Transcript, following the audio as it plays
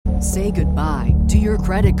Say goodbye to your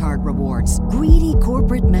credit card rewards. Greedy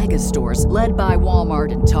corporate mega stores, led by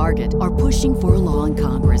Walmart and Target, are pushing for a law in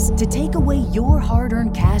Congress to take away your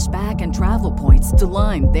hard-earned cash back and travel points to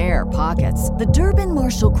line their pockets. The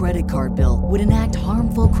Durbin-Marshall credit card bill would enact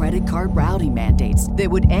harmful credit card routing mandates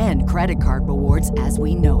that would end credit card rewards as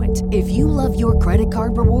we know it. If you love your credit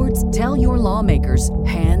card rewards, tell your lawmakers,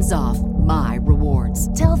 hands off my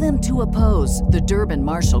rewards. Tell them to oppose the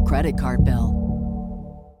Durbin-Marshall credit card bill.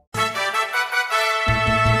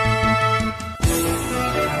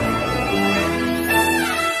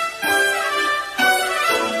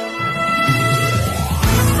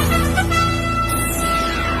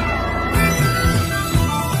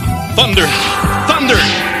 Thunder! Thunder!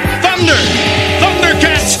 Thunder!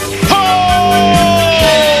 Thundercats! Ho!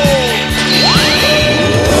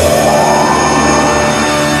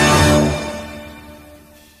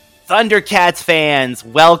 Thundercats fans,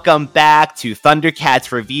 welcome back to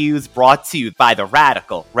Thundercats Reviews, brought to you by the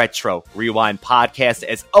Radical Retro Rewind podcast.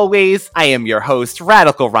 As always, I am your host,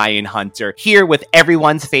 Radical Ryan Hunter, here with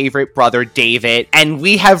everyone's favorite brother, David, and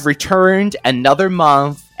we have returned another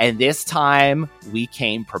month. And this time, we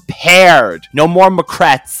came prepared. No more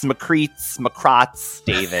Macreats,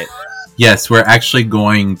 David. Yes, we're actually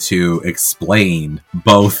going to explain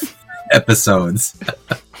both episodes.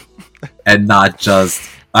 And not just,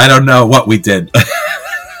 I don't know what we did.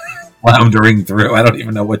 Floundering through. I don't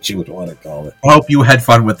even know what you would want to call it. I hope you had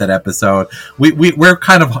fun with that episode. We're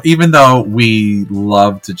kind of, even though we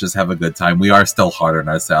love to just have a good time, we are still hard on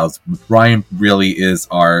ourselves. Ryan really is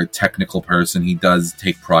our technical person. He does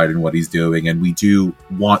take pride in what he's doing, and we do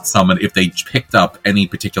want someone, if they picked up any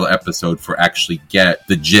particular episode, for actually get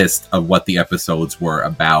the gist of what the episodes were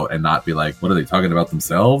about and not be like, what are they talking about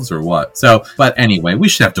themselves or what? So, but anyway, we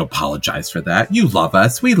should have to apologize for that. You love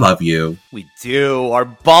us. We love you. We do. Our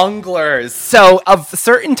bunglers. So, of a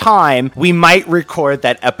certain time, we might record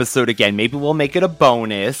that episode again. Maybe we'll make it a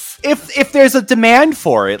bonus. If there's a demand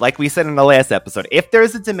for it, like we said in the last episode, if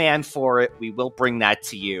there's a demand for it, we will bring that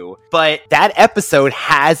to you. But that episode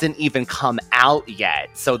hasn't even come out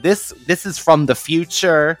yet. So this is from the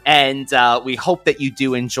future, and we hope that you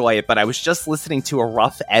do enjoy it. But I was just listening to a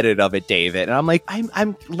rough edit of it, David, and I'm like,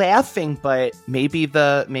 I'm laughing, but maybe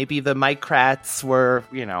the Micrats were,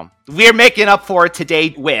 We're making up for it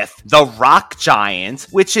today with The Rock Giant,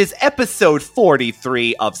 which is episode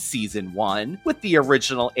 43 of season 1, with the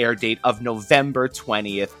original air date of November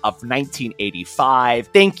 20th of 1985.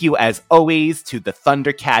 Thank you, as always, to the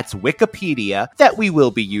Thundercats Wikipedia that we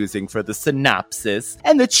will be using for the synopsis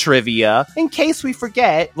and the trivia, in case we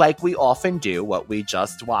forget, like we often do, what we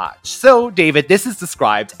just watched. So, David, this is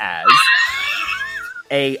described as...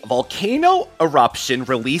 A volcano eruption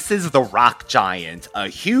releases the Rock Giant, a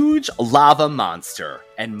huge lava monster,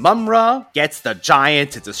 and Mumm-Ra gets the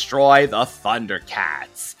giant to destroy the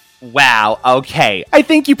Thundercats. Wow, okay. I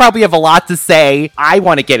think you probably have a lot to say. I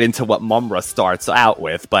want to get into what Mumm-Ra starts out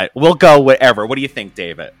with, but we'll go whatever. What do you think,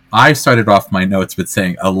 David? I started off my notes with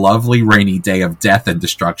saying a lovely rainy day of death and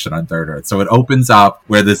destruction on Third Earth. So it opens up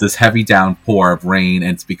where there's this heavy downpour of rain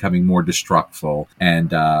and it's becoming more destructful.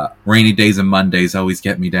 And rainy days and Mondays always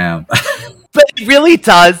get me down. But it really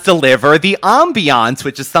does deliver the ambiance,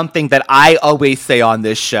 which is something that I always say on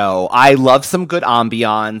this show. I love some good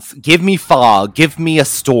ambiance. Give me fog. Give me a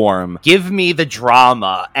storm. Give me the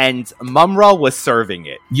drama. And Mumm-Ra was serving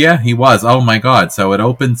it. Yeah, he was. Oh my god. So it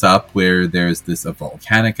opens up where there's this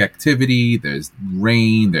volcanic activity, there's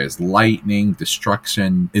rain, there's lightning,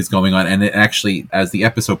 destruction is going on. And it actually, as the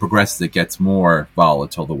episode progresses, it gets more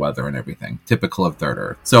volatile, the weather and everything. Typical of Third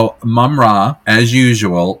Earth. So Mumm-Ra, as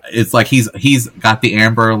usual, it's like he's got the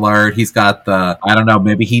Amber Alert. He's got the, I don't know,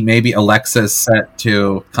 maybe Alexa's set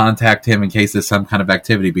to contact him in case there's some kind of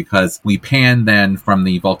activity, because we pan then from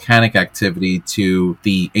the volcanic activity to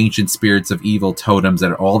the ancient spirits of evil totems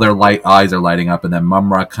that all their eyes are lighting up, and then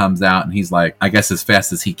Mumm-Ra comes out and he's like, I guess as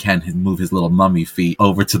fast as he can, move his little mummy feet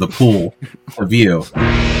over to the pool for view. Storm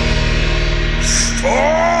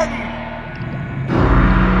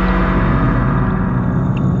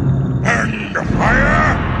and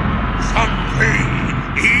fire. Something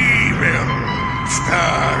evil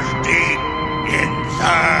stirs deep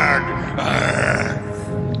inside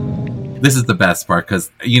Earth. This is the best part,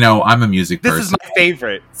 because, I'm a music person. This is my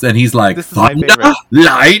favorite. And he's like, thunder,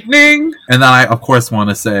 lightning. And then I, of course, want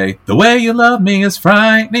to say, the way you love me is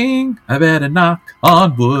frightening. I better knock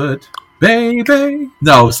on wood, baby.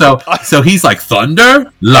 No, so he's like,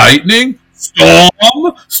 thunder, lightning,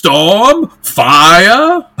 storm,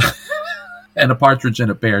 fire. And a partridge in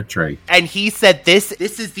a pear tree. And he said this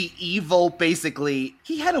is the evil, basically,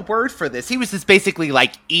 he had a word for this. He was just basically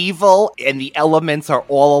like evil, and the elements are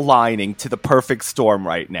all aligning to the perfect storm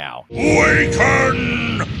right now.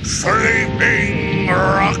 Waken, sleeping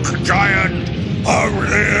rock giant of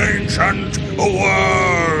the ancient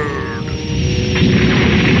world.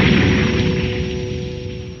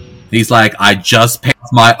 He's like, I just paid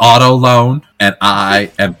my auto loan, and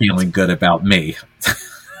I am feeling good about me.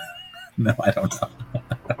 No, I don't know.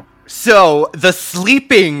 So, the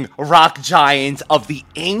sleeping rock giant of the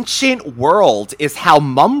ancient world is how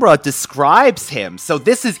Mumm-Ra describes him. So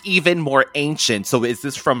this is even more ancient. So is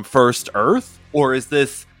this from First Earth? Or is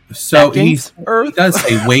this second Earth? He does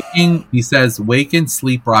say waking, he says, waken,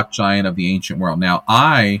 sleep, rock giant of the ancient world. Now,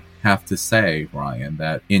 I have to say, Ryan,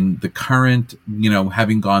 that in the current,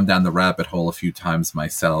 having gone down the rabbit hole a few times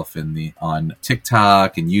myself on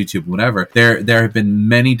TikTok and YouTube, whatever, there have been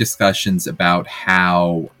many discussions about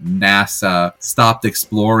how NASA stopped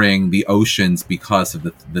exploring the oceans because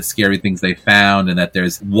of the scary things they found, and that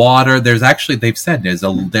there's water. There's actually, they've said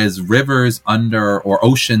there's rivers under, or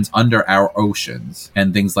oceans under our oceans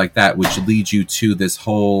and things like that, which leads you to this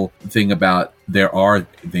whole thing about there are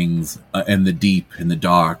things in the deep, in the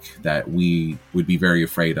dark, that we would be very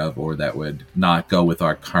afraid of, or that would not go with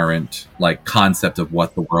our current concept of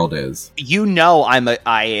what the world is.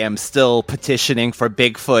 I am still petitioning for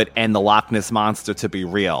Bigfoot and the Loch Ness Monster to be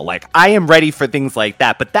real. I am ready for things like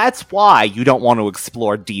that, but that's why you don't want to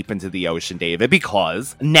explore deep into the ocean, David,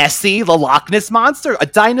 because Nessie, the Loch Ness Monster, a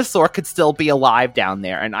dinosaur could still be alive down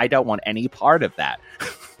there, and I don't want any part of that.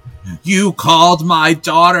 You called my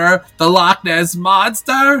daughter the Loch Ness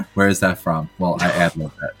Monster? Where is that from? Well, I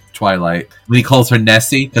ad-lib that. Twilight. When he calls her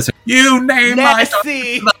Nessie, because you name my daughter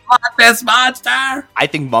the Loch Ness Monster. I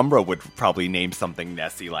think Mumm-Ra would probably name something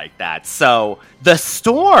Nessie like that. So the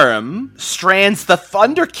storm strands the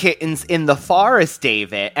Thunder Kittens in the forest,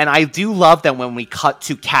 David. And I do love that when we cut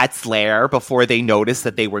to Cat's lair before they notice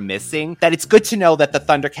that they were missing, that it's good to know that the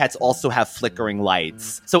Thundercats also have flickering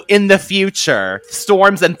lights. So in the future,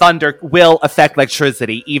 storms and thunder will affect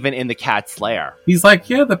electricity even in the Cat's lair. He's like,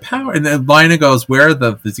 yeah, the power. And then Lina goes,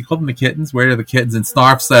 does he call them the kittens? Where are the kittens? And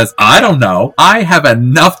Snarf says, I don't know. I have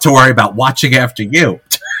enough to worry about watching after you.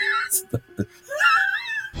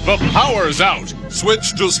 The power's out.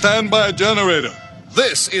 Switch to standby generator.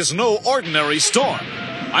 This is no ordinary storm.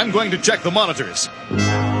 I'm going to check the monitors.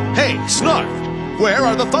 Hey, Snarf, where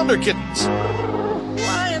are the Thunder Kittens?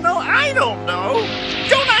 Lionel, I don't know.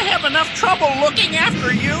 Don't I have enough trouble looking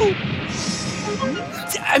after you?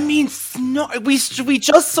 I mean, we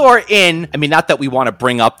just saw not that we want to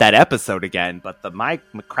bring up that episode again, but the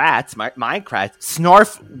Minecrats,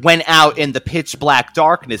 Snarf went out in the pitch black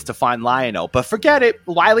darkness to find Lionel, but forget it.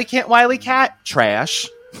 Wily Cat, trash.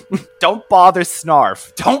 Don't bother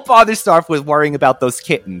Snarf. Don't bother Snarf with worrying about those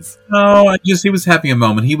kittens. No, he was having a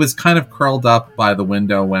moment. He was kind of curled up by the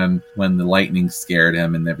window when the lightning scared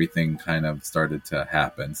him and everything kind of started to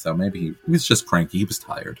happen. So maybe he was just cranky. He was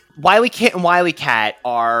tired. Wily Kit and Wily Cat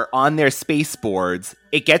are on their space boards.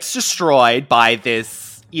 It gets destroyed by this,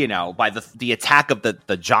 by the attack of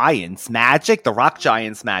the giants' magic, the rock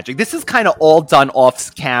giants' magic. This is kind of all done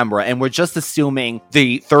off camera, and we're just assuming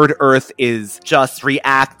the Third Earth is just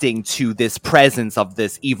reacting to this presence of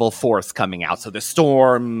this evil force coming out. So the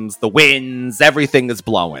storms, the winds, everything is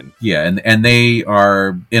blowing. Yeah, and they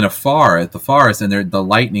are in the forest, and the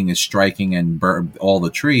lightning is striking and burn all the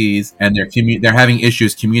trees, and they're having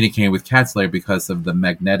issues communicating with Cat's Lair because of the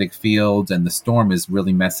magnetic field, and the storm is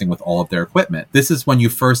really messing with all of their equipment. This is when you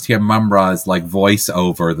first hear Mumm-Ra's voice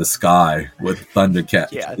over the sky with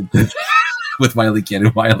Thundercat. Yeah. With Wily Kid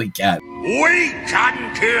and Wily Cat. Wait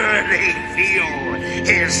until they feel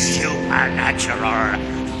his supernatural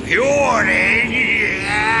fury.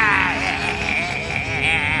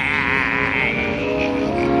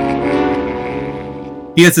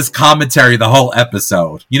 He has his commentary the whole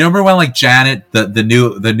episode. You remember when Janet, the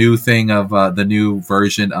new thing of the new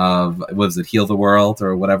version of, what was it, Heal the World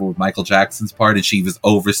or whatever, with Michael Jackson's part, and she was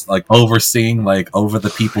overseeing over the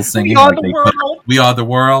people singing. We Are the World. We Are the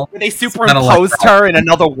World. They superimposed her in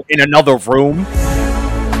another room.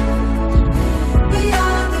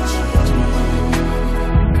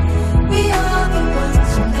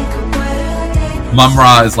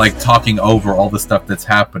 Mumm-Ra is talking over all the stuff that's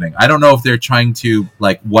happening. I don't know if they're trying to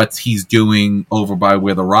what he's doing over by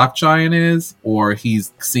where the rock giant is, or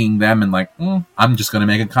he's seeing them and I'm just going to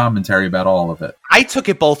make a commentary about all of it. I took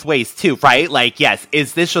it both ways too, right? Like, yes,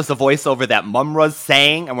 is this just a voiceover that Mumra's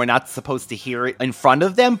saying and we're not supposed to hear it in front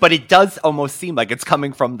of them? But it does almost seem like it's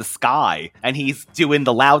coming from the sky and he's doing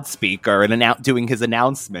the loudspeaker and doing his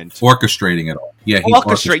announcement. Orchestrating it all. Yeah, he's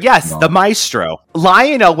orchestrating. Yes, the maestro.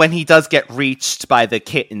 Lionel, when he does get reached by the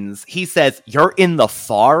kittens, he says, "You're in the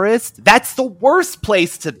forest? That's the worst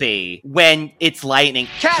place to be when it's lightning."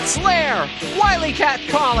 Cat's lair! Wily Cat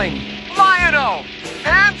calling! Lionel!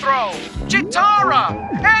 Anthro! Chitara!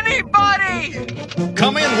 Anybody!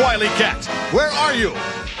 Come in, Wily Cat. Where are you?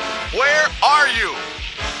 Where are you?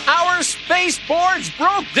 Our space boards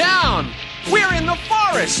broke down! We're in the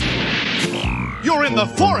forest! You're in the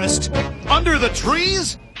forest? Under the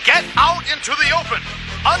trees? Get out into the open!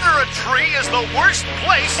 Under a tree is the worst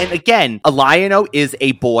place! And again, a Lionel is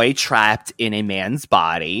a boy trapped in a man's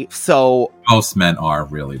body, so... Most men are,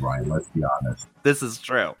 really, Ryan, let's be honest. This is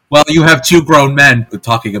true. Well, you have two grown men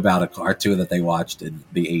talking about a cartoon that they watched in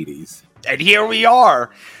the 80s. And here we are!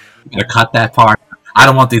 I'm gonna cut that part. I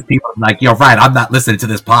don't want these people like, you're right, I'm not listening to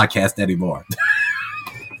this podcast anymore.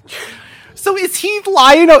 So is he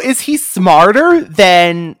Lionel? Is he smarter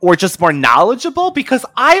than, or just more knowledgeable? Because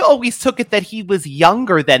I always took it that he was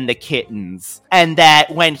younger than the kittens, and that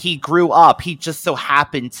when he grew up, he just so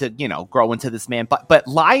happened to, grow into this man. But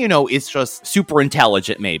Lionel is just super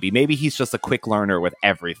intelligent. Maybe he's just a quick learner with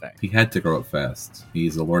everything. He had to grow up fast.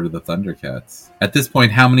 He's the Lord of the Thundercats. At this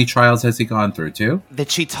point, how many trials has he gone through? 2? The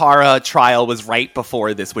Chitara trial was right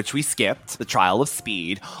before this, which we skipped. The trial of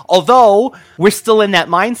speed. Although we're still in that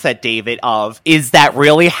mindset, David, of, is that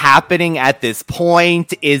really happening at this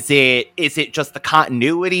point? Is it just the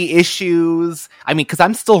continuity issues? I mean, because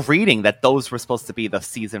I'm still reading that those were supposed to be the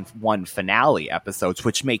season 1 finale episodes,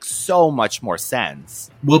 which makes so much more sense.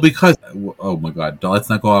 Well, because, oh my god, let's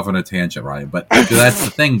not go off on a tangent, Ryan, but that's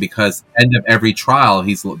the thing, because end of every trial,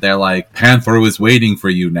 they're like, Panther is waiting for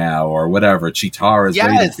you now, or whatever, Chitara is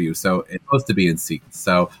waiting for you, so it's supposed to be in sequence.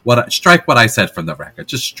 So, strike what I said from the record,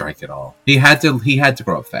 just strike it all. He had to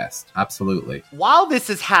grow up fast, absolutely. While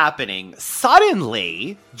this is happening,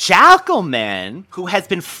 suddenly, Jackalman, who has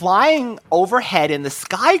been flying overhead in the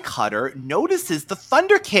Sky Cutter, notices the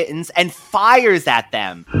Thunder Kittens and fires at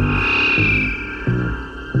them.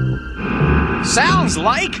 Sounds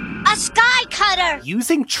like a Sky Cutter!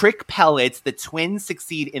 Using trick pellets, the twins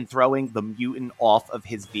succeed in throwing the mutant off of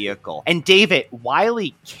his vehicle. And David,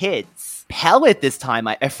 Wily Kit's pellet this time,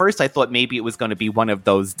 at first I thought maybe it was going to be one of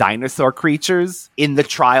those dinosaur creatures in the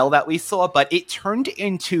trial that we saw, but it turned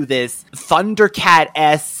into this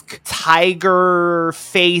Thundercat-esque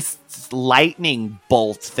tiger-faced lightning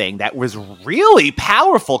bolt thing that was really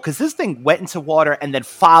powerful, because this thing went into water and then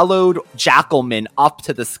followed Jackalman up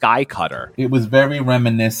to the Sky Cutter. It was very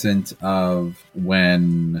reminiscent of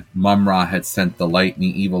when Mumra had sent the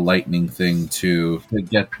evil lightning thing to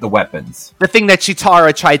get the weapons. The thing that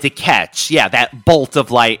Chitara tried to catch. Yeah, that bolt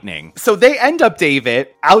of lightning. So they end up, David,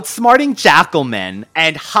 outsmarting Jackalman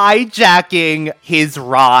and hijacking his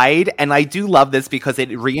ride. And I do love this because it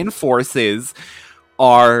reinforces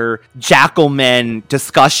our Jackalman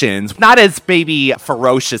discussions, not as maybe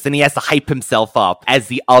ferocious, and he has to hype himself up as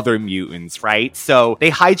the other mutants, right? So they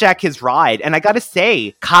hijack his ride, and I gotta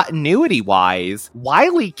say, continuity-wise,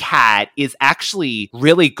 Wily Cat is actually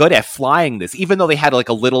really good at flying this, even though they had like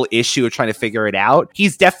a little issue of trying to figure it out.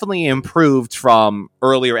 He's definitely improved from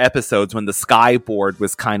earlier episodes when the Skyboard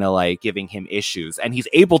was kind of like giving him issues, and he's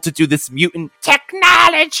able to do this mutant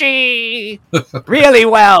technology really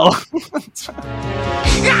well.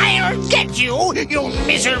 I'll get you, you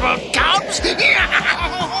miserable cubs!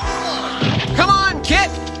 Come on, Kit!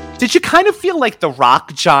 Did you kind of feel like the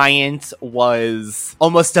Rock Giant was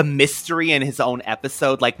almost a mystery in his own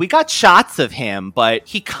episode? Like, we got shots of him, but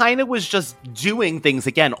he kind of was just doing things,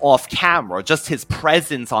 again, off camera. Just his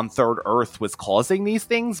presence on Third Earth was causing these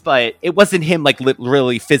things, but it wasn't him, like,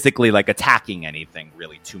 really physically, like, attacking anything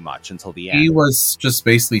really too much until the end. He was just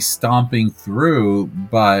basically stomping through,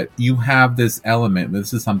 but you have this element,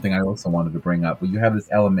 this is something I also wanted to bring up, but you have this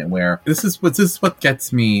element where, this is what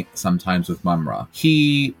gets me sometimes with Mumra.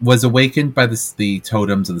 He was awakened by the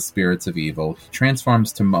totems of the spirits of evil. He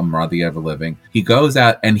transforms to Mumra, the ever-living. He goes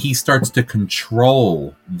out and he starts to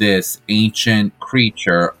control this ancient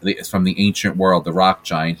creature from the ancient world, the Rock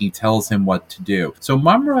Giant. He tells him what to do. So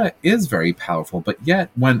Mumra is very powerful, but yet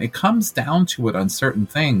when it comes down to it on certain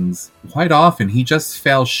things, quite often he just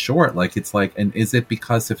falls short. Like, it's like, and is it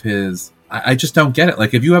because of his... I just don't get it.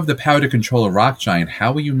 Like, if you have the power to control a Rock Giant,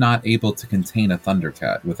 how are you not able to contain a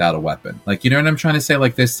Thundercat without a weapon? Like, you know what I'm trying to say?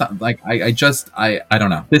 Like, there's some, like, I don't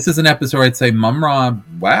know. This is an episode where I'd say, Mumra,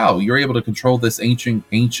 wow, you're able to control this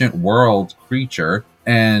ancient world creature,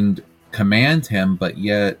 and command him, but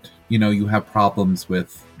yet, you have problems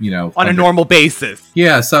with, on a normal basis.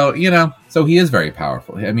 Yeah, so, so he is very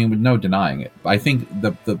powerful. I mean, with no denying it. I think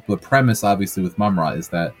the premise, obviously, with Mumm-Ra is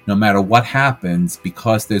that no matter what happens,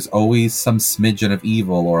 because there's always some smidgen of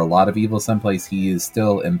evil or a lot of evil someplace, he is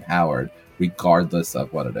still empowered, regardless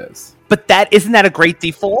of what it is. But isn't that a great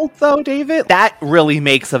default, though, David? That really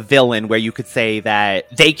makes a villain where you could say that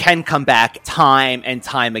they can come back time and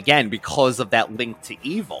time again because of that link to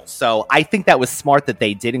evil. So I think that was smart that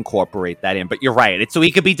they did incorporate that in. But you're right. So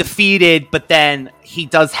he could be defeated, but then he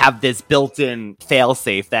does have this built-in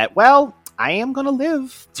failsafe that, well, I am going to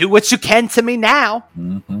live. Do what you can to me now.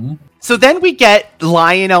 Mm-hmm. So then we get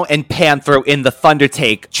Lion-O and Panthro in the Thunder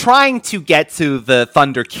Tank trying to get to the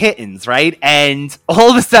Thunder Kittens, right? And all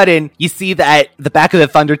of a sudden, you see that the back of the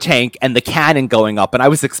Thunder Tank and the cannon going up, and I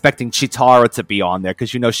was expecting Cheetara to be on there, because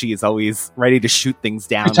she is always ready to shoot things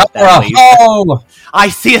down. Oh! I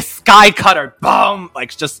see a Sky Cutter, boom!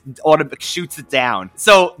 Just shoots it down.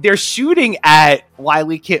 So they're shooting at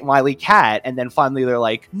Wily Kit and Wily Cat, and then finally they're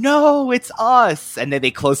like, no, it's us! And then they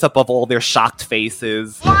close up of all their shocked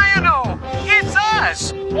faces. Lion-O! It's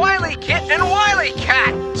us! Wily Kit and Wily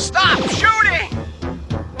Cat! Stop shooting!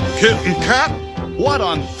 Kit and Cat? What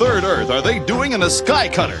on Third Earth are they doing in a Sky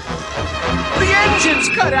Cutter? The engine's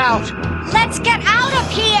cut out! Let's get out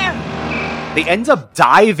of here! They end up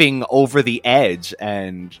diving over the edge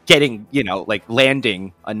and getting,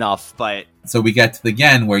 landing enough, but... So we get to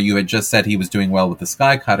again where you had just said he was doing well with the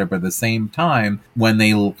Sky Cutter, but at the same time, when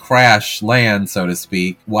they crash land, so to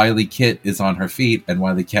speak, Wily Kit is on her feet, and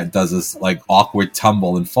Wily Cat does this, awkward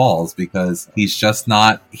tumble and falls, because he's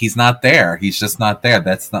not there. He's just not there.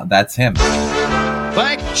 That's him.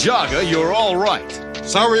 Thank Jaga, you're all right.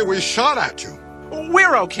 Sorry we shot at you.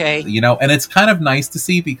 We're okay. And it's kind of nice to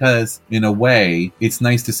see, because in a way, it's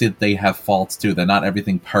nice to see that they have faults too. They're not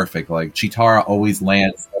everything perfect. Like Cheetara always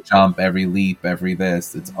lands a jump, every leap, every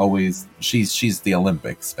this. It's always, she's the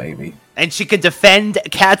Olympics, baby. And she can defend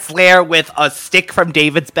Cat's Lair with a stick from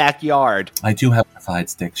David's backyard. I do have provide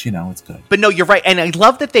sticks, it's good. But no, you're right. And I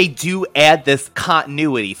love that they do add this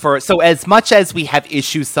continuity so as much as we have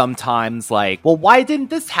issues sometimes like, well, why didn't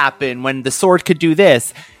this happen when the sword could do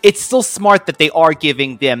this? It's still smart that they are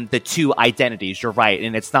giving them the two identities. You're right.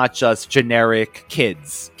 And it's not just generic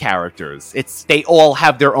kids characters. They all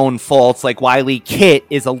have their own faults. Like Wily Kit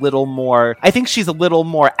is I think she's a little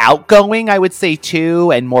more outgoing, I would say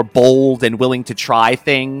too, and more bold and willing to try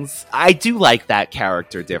things. I do like that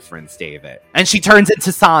character difference, David. And she turns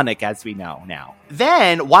into Sonic, as we know now.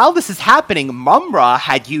 Then, while this is happening, Mumm-Ra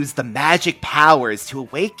had used the magic powers to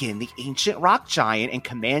awaken the ancient rock giant and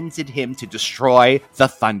commanded him to destroy the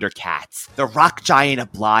Thundercats. The rock giant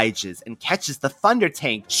obliges and catches the Thunder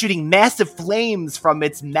Tank, shooting massive flames from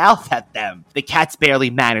its mouth at them. The cats barely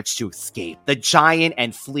manage to escape the giant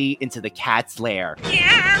and flee into the cat's lair.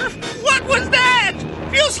 Yeah, what was that?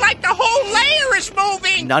 Feels like the whole lair is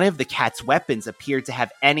moving! None of the cat's weapons appear to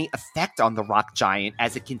have any effect on the rock giant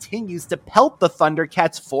as it continues to pelt the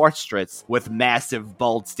Thundercats' fortress with massive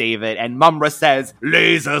bolts, David, and Mumm-Ra says,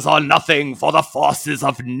 lasers are nothing for the forces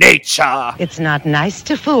of nature! It's not nice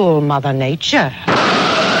to fool Mother Nature.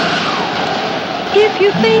 If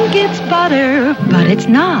you think it's butter, but it's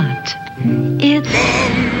not. It's...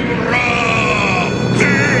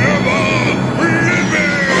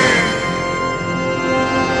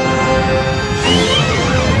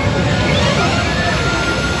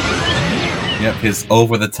 Yep, his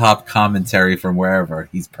over-the-top commentary from wherever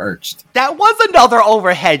he's perched. That was another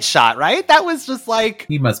overhead shot, right? That was just like...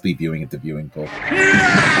 He must be viewing at the viewing pool.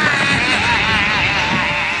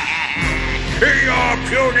 Your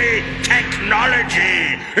puny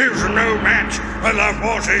technology is no match for the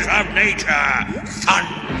forces of nature.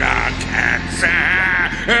 Thundercats.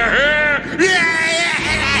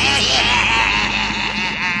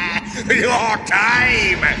 Your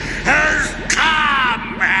time has come.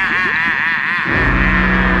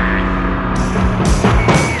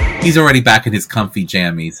 He's already back in his comfy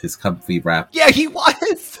jammies, his comfy wrap. Yeah, he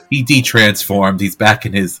was. He de-transformed. He's back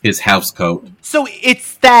in his house coat. So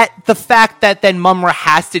it's the fact that then Mumm-Ra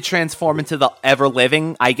has to transform into the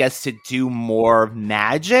ever-living, I guess, to do more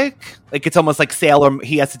magic. Like, it's almost like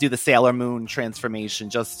he has to do the Sailor Moon transformation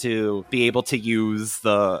just to be able to use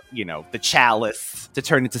the chalice to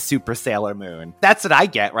turn into Super Sailor Moon. That's what I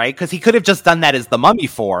get, right? Because he could have just done that as the mummy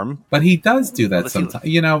form. But he does do that sometimes.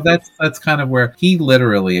 That's kind of where he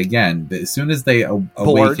literally, again, as soon as they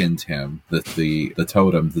awakened him, the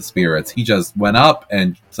totems, the spirits, he just went up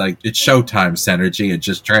and it's like, it's showtime, Norf's energy and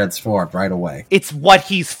just transformed right away. It's what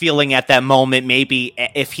he's feeling at that moment. Maybe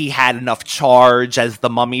if he had enough charge as the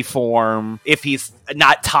mummy form, if he's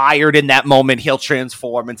not tired in that moment, he'll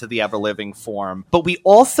transform into the ever-living form. But we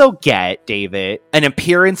also get, David, an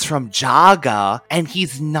appearance from Jaga, and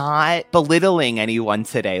he's not belittling anyone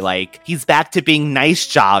today. Like, he's back to being nice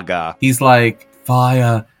Jaga. He's like,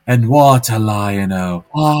 fire and water, Lion-O.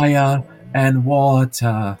 Fire and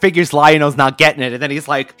water. Figures Lion-O's not getting it, and then he's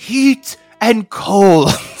like, heat and cold.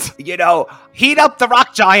 You know, heat up the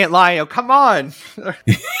rock giant, Lion-O, come on.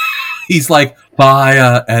 He's like,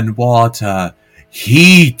 fire and water,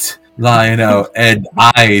 heat, Lion-O, and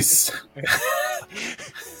ice.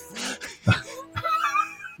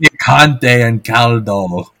 Picante and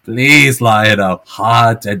caldo. Please, Lion-O.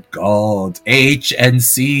 Hot and cold. H and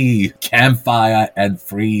C. Campfire and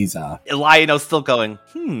freezer. Lion-O's still going,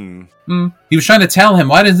 He was trying to tell him,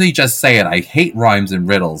 why doesn't he just say it? I hate rhymes and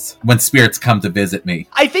riddles when spirits come to visit me.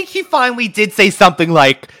 I think he finally did say something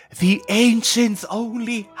like, the ancients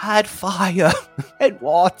only had fire and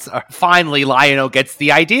water. Finally, Lion-O gets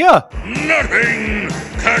the idea. Nothing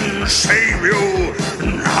can save you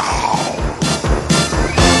now.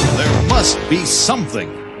 There must be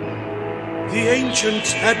something. The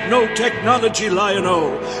ancients had no technology,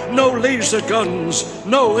 Lion-O. No laser guns,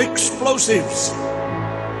 no explosives.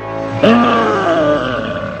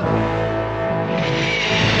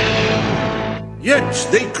 Yet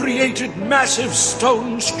they created massive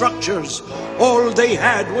stone structures. All they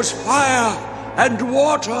had was fire and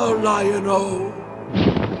water, Lion-O.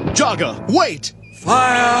 Jaga, wait!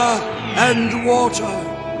 Fire and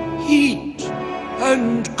water, heat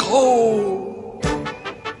and cold.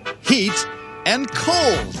 Heat and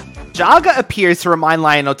cold. Jaga appears to remind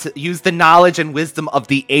Lion-O to use the knowledge and wisdom of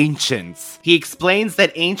the ancients. He explains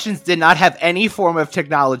that ancients did not have any form of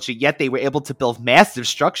technology, yet they were able to build massive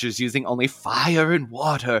structures using only fire and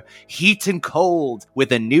water, heat and cold.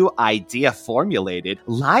 With a new idea formulated,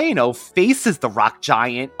 Lion-O faces the rock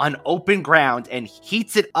giant on open ground and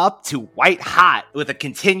heats it up to white hot with a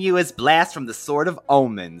continuous blast from the Sword of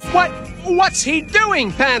Omens. What's he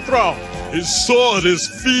doing, Panthro? His sword is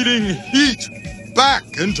feeding heat back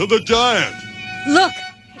into the giant. Look,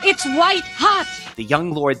 it's white hot. The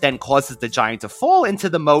young lord then causes the giant to fall into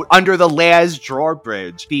the moat under the Lairs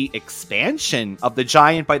drawbridge. The expansion of the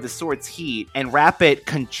giant by the sword's heat and rapid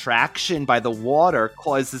contraction by the water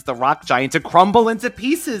causes the rock giant to crumble into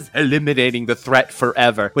pieces, eliminating the threat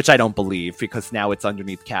forever, which I don't believe because now it's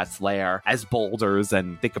underneath Cat's lair as boulders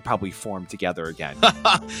and they could probably form together again.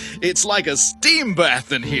 It's like a steam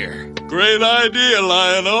bath in here. Great idea,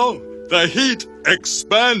 Lion-O. The heat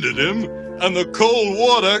expanded him, and the cold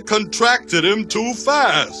water contracted him too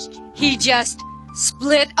fast. He just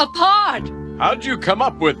split apart. How'd you come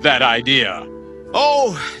up with that idea?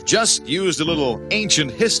 Oh, just used a little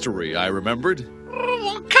ancient history I remembered.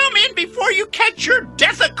 Well, come in before you catch your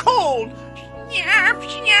death of cold.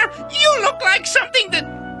 You look like something the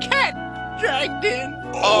cat dragged in.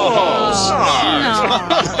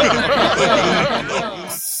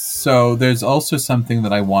 So there's also something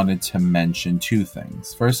that I wanted to mention. Two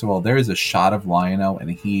things. First of all, there is a shot of Lion-O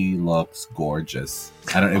and he looks gorgeous.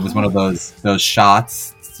 It was one of those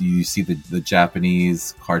shots. You see the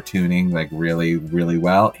Japanese cartooning like really, really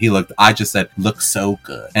well. I just said, looks so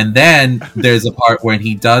good. And then there's a part when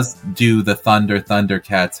he does do the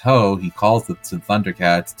Thundercats ho. He calls the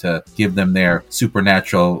Thundercats to give them their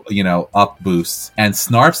supernatural, up boosts. And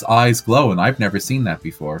Snarf's eyes glow, and I've never seen that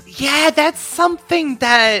before. Yeah, that's something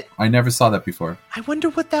that... I never saw that before. I wonder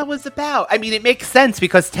what that was about. I mean, it makes sense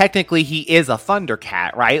because technically he is a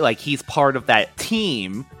Thundercat, right? Like, he's part of that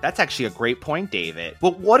team. That's actually a great point, David.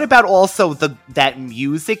 But what about also that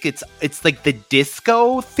music? It's like the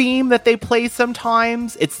disco theme that they play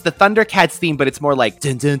sometimes. It's the Thundercats theme, but it's more like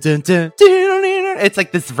dun, dun, dun, dun, dun, dun, dun. It's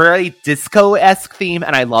like this very disco-esque theme,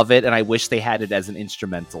 and I love it, and I wish they had it as an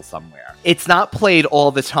instrumental somewhere. It's not played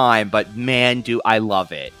all the time, but man, do I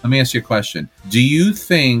love it. Let me ask you a question. Do you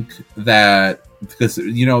think that... Because,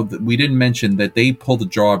 we didn't mention that they pulled the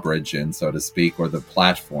drawbridge in, so to speak, or the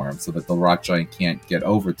platform, so that the rock giant can't get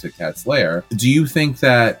over to Cat's lair. Do you think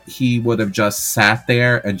that he would have just sat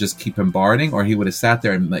there and just keep bombarding, or he would have sat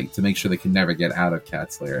there and to make sure they can never get out of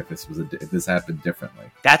Cat's lair if this happened differently?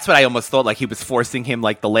 That's what I almost thought, like he was forcing him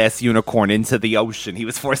like the last unicorn into the ocean. He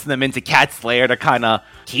was forcing them into Cat's lair to kind of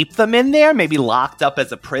keep them in there, maybe locked up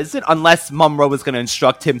as a prison, unless Mumro was going to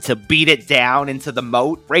instruct him to beat it down into the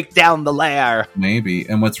moat, break down the lair. Maybe.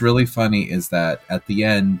 And what's really funny is that at the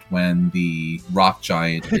end, when the rock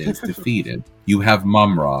giant is defeated, you have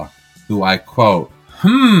Mumra, who I quote,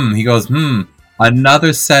 he goes,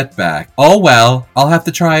 Another setback. Oh well, I'll have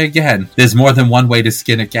to try again. There's more than one way to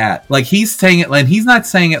skin a cat. Like, he's saying it, and he's not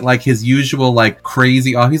saying it like his usual, like,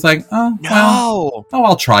 crazy, he's like,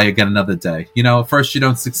 I'll try again another day. You know, first you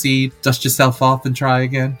don't succeed, dust yourself off and try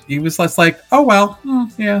again. He was less like,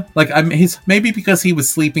 yeah. Like, he's maybe because he was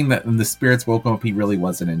sleeping that when the spirits woke him up, he really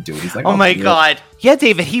wasn't into it. He's like, oh my God. Yeah,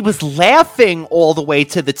 David, he was laughing all the way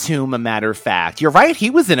to the tomb, a matter of fact. You're right, he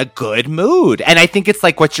was in a good mood. And I think it's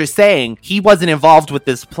like what you're saying. He wasn't involved with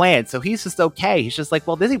this plan, so he's just okay. He's just like,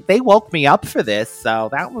 well, they woke me up for this, so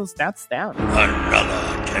that's that.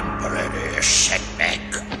 Another temporary setback.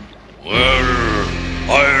 Well,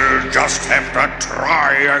 I'll just have to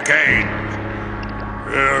try again.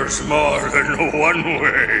 There's more than one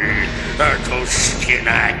way to skin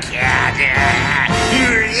a cat.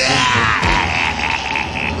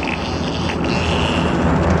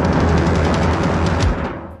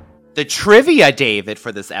 The trivia, David,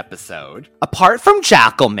 for this episode. Apart from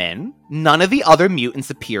Jackalman, none of the other mutants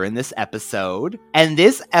appear in this episode. And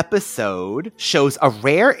this episode shows a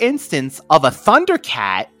rare instance of a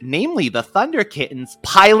Thundercat, namely the Thunder Kittens,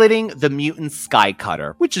 piloting the mutant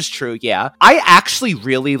Skycutter. Which is true, yeah. I actually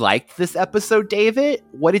really liked this episode, David.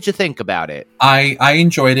 What did you think about it? I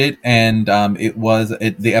enjoyed it, and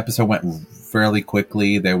the episode went fairly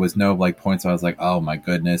quickly. There was no like points where I was like, oh my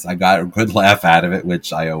goodness. I got a good laugh out of it,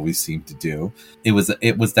 which I always seem to do. It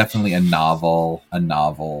was definitely a novel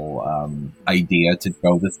idea to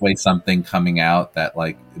go this way, something coming out that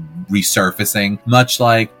like resurfacing, much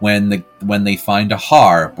like when they find a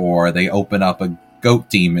harp or they open up a goat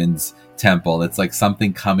demon's temple. It's like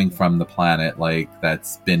something coming from the planet, like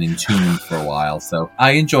that's been entombed for a while. So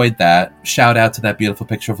I enjoyed that. Shout out to that beautiful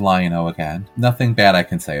picture of Lion-O again. Nothing bad I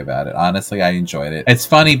can say about it. Honestly, I enjoyed it. It's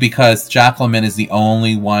funny because Jackalman is the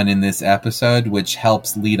only one in this episode, which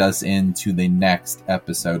helps lead us into the next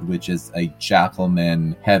episode, which is a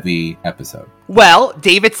Jackalman heavy episode. Well,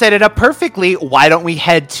 David set it up perfectly. Why don't we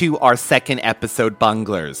head to our second episode,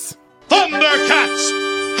 Bunglers? Thundercats!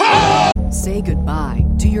 Say goodbye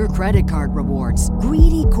to your credit card rewards.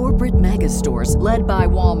 Greedy corporate mega stores, led by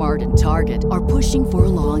Walmart and Target, are pushing for a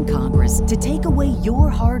law in Congress to take away your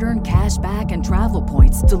hard-earned cash back and travel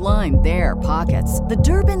points to line their pockets. The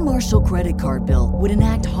Durbin-Marshall credit card bill would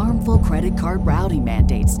enact harmful credit card routing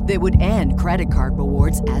mandates that would end credit card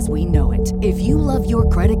rewards as we know it. If you love your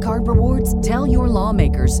credit card rewards, tell your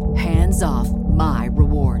lawmakers, hands off my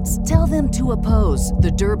rewards. Tell them to oppose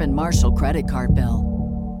the Durbin-Marshall credit card bill.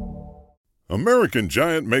 American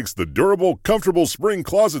Giant makes the durable, comfortable spring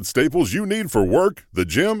closet staples you need for work, the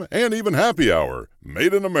gym, and even happy hour.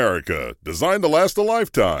 Made in America, designed to last a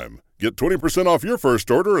lifetime. Get 20% off your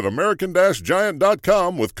first order at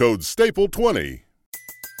American-Giant.com with code STAPLE20.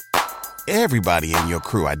 Everybody in your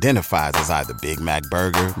crew identifies as either Big Mac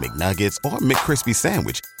Burger, McNuggets, or McCrispy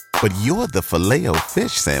Sandwich. But you're the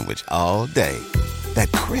Filet-O-Fish Sandwich all day.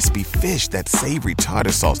 That crispy fish, that savory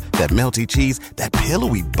tartar sauce, that melty cheese, that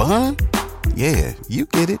pillowy bun. Yeah, you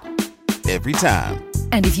get it. Every time.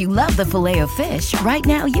 And if you love the Filet-O-Fish, right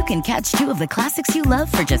now you can catch two of the classics you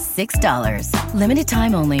love for just $6. Limited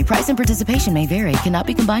time only. Price and participation may vary. Cannot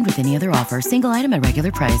be combined with any other offer. Single item at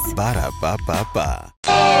regular price. Ba-da-ba-ba-ba.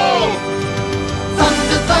 Oh!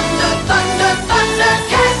 Thunder, thunder, thunder,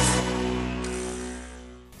 Thundercats!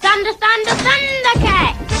 Thunder, thunder,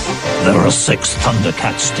 Thundercats! There are 6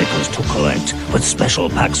 Thundercat stickers to collect, with special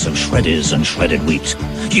packs of Shreddies and shredded wheat.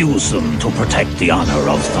 Use them to protect the honor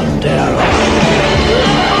of Thundera.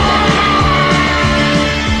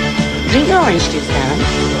 Drink your orange juice, darling.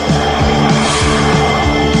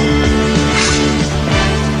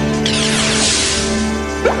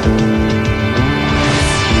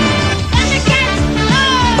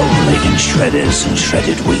 Only in Shreddies and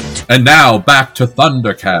shredded wheat. And now, back to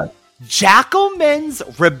Thundercat. Jackalman's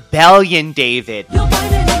Rebellion, David.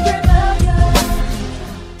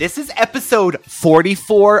 This is episode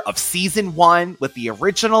 44 of season 1 with the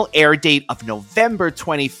original air date of November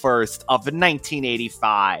 21st of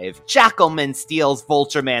 1985. Jackalman steals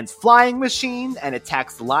Vulture Man's flying machine and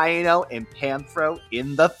attacks Lion-O and Panthro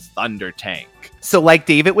in the Thunder Tank. So like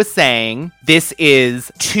David was saying, this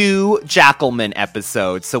is 2 Jackalman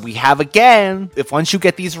episodes. So we have, again, if once you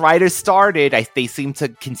get these writers started, they seem to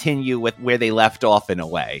continue with where they left off in a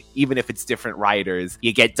way. Even if it's different writers,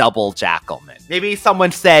 you get double Jackalman. Maybe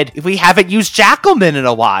someone said, if we haven't used Jackalman in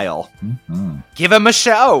a while, give him a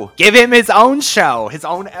show. Give him his own show, his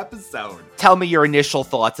own episode. Tell me your initial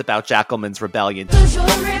thoughts about Jackalman's Rebellion.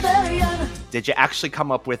 Did you actually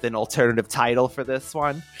come up with an alternative title for this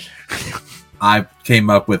one? I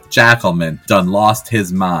came up with Jackalman done lost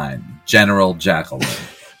his mind. General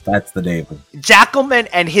Jackalman. That's the David. Jackalman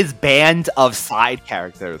and his band of side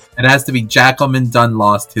characters. It has to be Jackalman done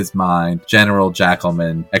lost his mind. General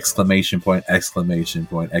Jackalman, exclamation point, exclamation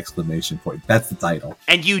point, exclamation point. That's the title.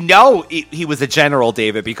 And you know he was a general,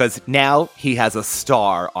 David, because now he has a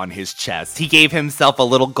star on his chest. He gave himself a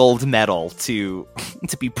little gold medal to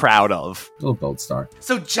be proud of. Little gold star.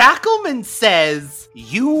 So Jackalman says,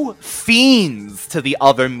 "You fiends," to the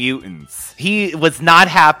other mutants. He was not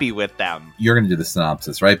happy with them. You're going to do the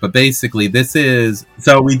synopsis, right? But basically, this is...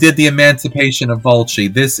 So we did the emancipation of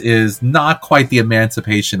Volchi. This is not quite the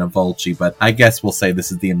emancipation of Volchi, but I guess we'll say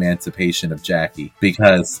this is the emancipation of Jackie.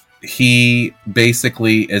 Because he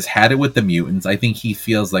basically has had it with the mutants. I think he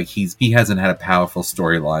feels like he hasn't had a powerful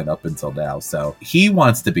storyline up until now. So he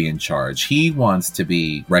wants to be in charge. He wants to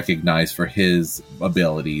be recognized for his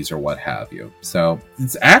abilities or what have you. So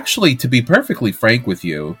it's actually, to be perfectly frank with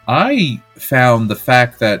you, I found the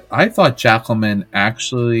fact that I thought Jackalman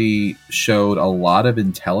actually showed a lot of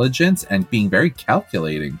intelligence and being very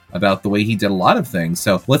calculating about the way he did a lot of things.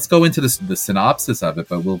 So let's go into the synopsis of it,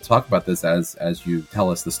 but we'll talk about this as you tell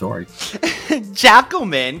us the story.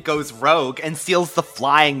 Jackalman goes rogue and steals the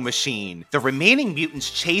flying machine. The remaining mutants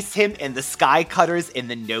chase him and the Sky Cutters and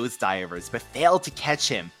the Nosedivers, but fail to catch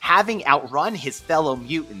him. Having outrun his fellow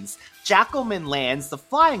mutants, Jackalman lands the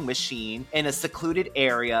flying machine in a secluded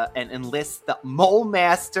area and enlists the Mole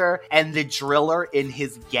Master and the Driller in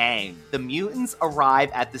his gang. The mutants arrive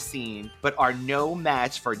at the scene, but are no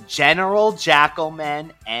match for General Jackalman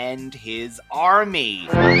and his army.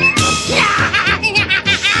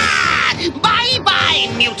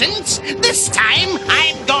 Bye-bye, mutants! This time,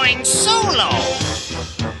 I'm going solo!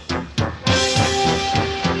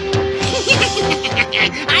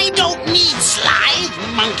 I don't need Sly,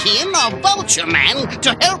 Monkey, or Vulture Man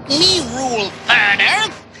to help me rule Third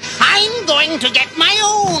Earth. I'm going to get my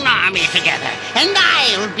own army together, and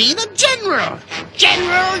I'll be the general.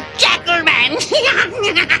 General Jackalman.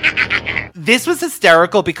 This was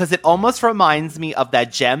hysterical because it almost reminds me of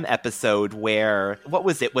that Gem episode where, what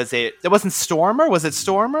was it? It wasn't Stormer? Was it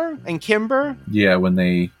Stormer and Kimber? Yeah, when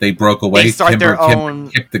they broke away. They start their own...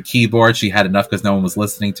 Kimber kicked the keyboard. She had enough because no one was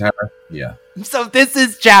listening to her. Yeah. So this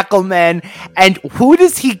is Jackalman, and who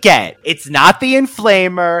does he get? It's not the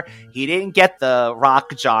Inflamer. He didn't get the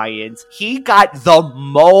Rock Giant. He got the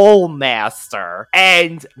Mole Master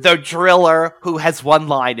and the Driller, who has one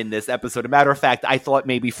line in this episode. As a matter of fact, I thought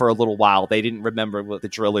maybe for a little while they didn't remember what the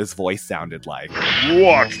Driller's voice sounded like.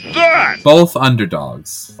 What's that? Both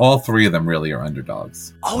underdogs. All three of them really are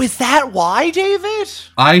underdogs. Oh, is that why, David?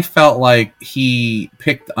 I felt like he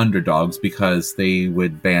picked underdogs because they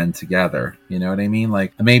would band together. You know what I mean?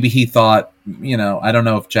 Like, maybe he thought, you know, I don't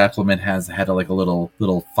know if Jackalman had a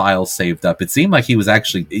little file saved up. It seemed like he was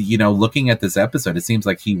actually, you know, looking at this episode, it seems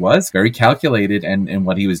like he was very calculated in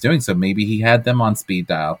what he was doing. So maybe he had them on speed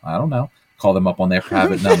dial. I don't know. Call them up on their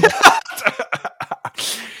private number.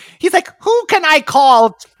 He's like, who can I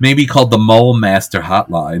call? Maybe called the Mole Master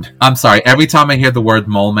hotline. I'm sorry. Every time I hear the word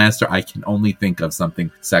Mole Master, I can only think of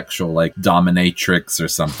something sexual, like dominatrix or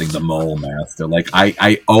something. The Mole Master. Like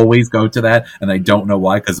I always go to that, and I don't know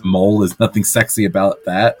why. Because mole is nothing sexy about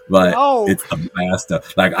that, but It's the master.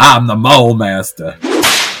 Like, I'm the Mole Master.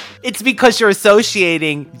 It's because you're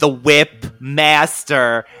associating the Whip,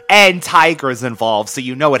 Master, and Tigers involved, so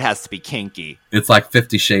you know it has to be kinky. It's like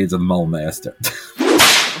 50 Shades of the Mole Master.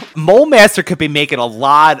 Mole Master could be making a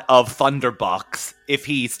lot of Thunderbucks if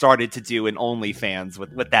he started to do an OnlyFans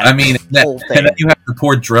with that. I mean, and then you have the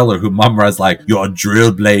poor Driller who Mumra's like, your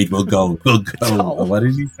drill blade will go. Dull. What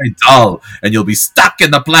did he say? Dull. And you'll be stuck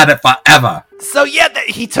in the planet forever. So yeah,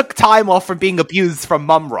 he took time off from being abused from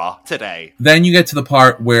Mumra today. Then you get to the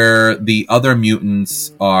part where the other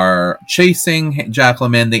mutants are chasing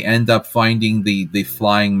Jackalman. They end up finding the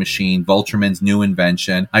flying machine, Vultureman's new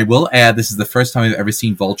invention. I will add, this is the first time I've ever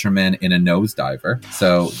seen Vultureman in a nosediver.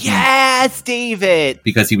 So yes, David,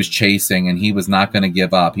 because he was chasing and he was not going to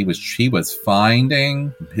give up. He was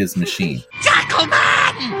finding his machine.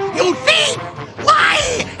 Jackalman, you thief! Why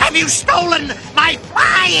have you stolen my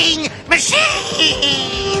flying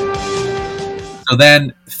machine? So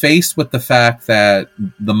then, faced with the fact that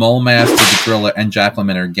the Mole Master, the Driller, and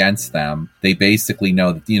Jackalman are against them, they basically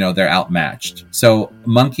know that, you know, they're outmatched. So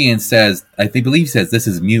Monkey says, I believe he says, this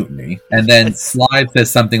is mutiny. And then Slide says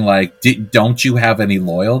something like, don't you have any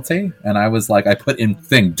loyalty? And I was like, I put in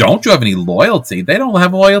thing, don't you have any loyalty? They don't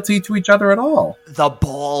have loyalty to each other at all. The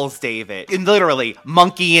balls, David. And literally,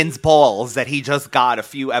 Monkey's balls that he just got a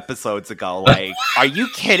few episodes ago. Like, are you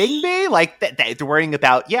kidding me? Like, they're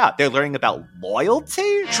learning about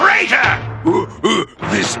loyalty? Traitor!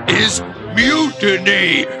 This is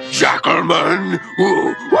mutiny, Jackalman!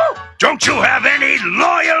 Don't you have any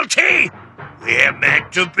loyalty? We're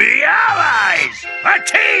meant to be allies! A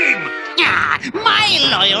team! Ah, my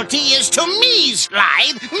loyalty is to me,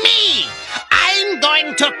 Slide. Me! I'm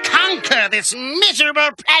going to conquer this miserable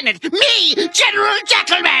planet. Me, General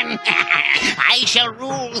Jackalman! I shall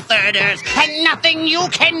rule Third Earth, and nothing you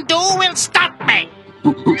can do will stop me!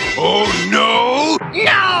 Oh, no?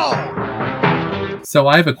 No! So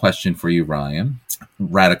I have a question for you, Ryan.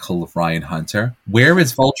 Radical Ryan Hunter. Where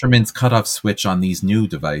is Vultureman's cutoff switch on these new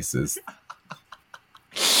devices?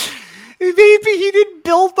 Maybe he didn't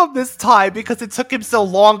build them this time because it took him so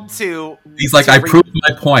long to... He's like, I proved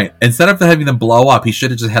my point. Instead of having them blow up, he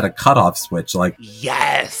should have just had a cutoff switch. Like,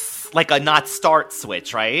 yes! Like a not start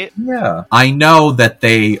switch, right? Yeah. I know that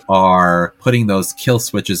they are putting those kill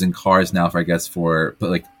switches in cars now for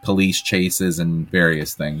like police chases and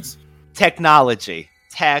various things. Technology.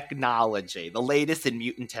 The latest in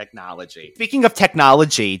mutant technology. Speaking of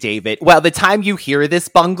technology, David, well, the time you hear this,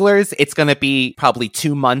 bunglers, it's going to be probably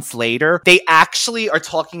 2 months later. They actually are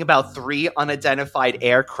talking about 3 unidentified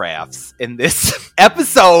aircrafts in this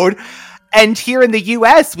episode. And here in the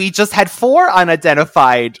US, we just had 4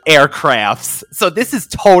 unidentified aircrafts. So this is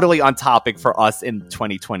totally on topic for us in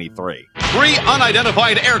 2023. 3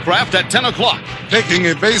 unidentified aircraft at 10 o'clock, taking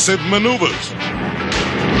evasive maneuvers.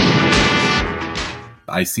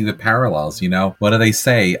 I see the parallels, you know? What do they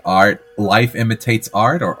say? Life imitates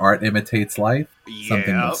art, or art imitates life?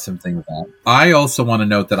 Yeah. Something like that. I also want to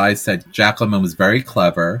note that I said Jackalman was very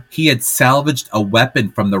clever. He had salvaged a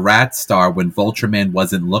weapon from the Rat Star when Vultureman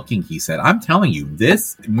wasn't looking, he said. I'm telling you,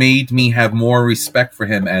 this made me have more respect for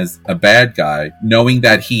him as a bad guy, knowing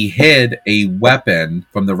that he hid a weapon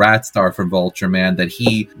from the Rat Star from Vultureman, that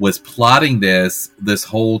he was plotting this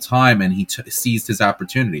whole time, and he seized his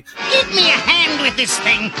opportunity. Give me a hand with this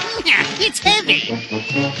thing. It's heavy.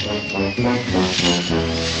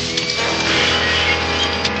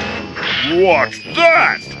 What's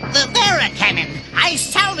that? The Vera Cannon. I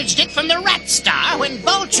salvaged it from the Rat Star when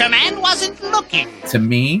Vultureman wasn't looking. To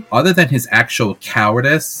me, other than his actual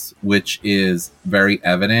cowardice, which is very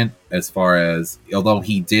evident as far as, although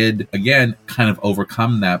he did, again, kind of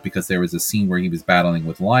overcome that because there was a scene where he was battling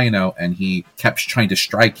with Lion-O and he kept trying to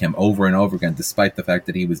strike him over and over again, despite the fact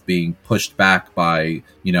that he was being pushed back by,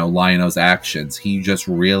 Lion-O's actions. He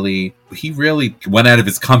really went out of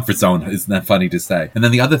his comfort zone, isn't that funny to say? And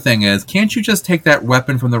then the other thing is, can't you just take that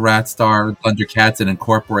weapon from the Rat Star, Thundercats, and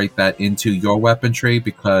incorporate that into your weaponry?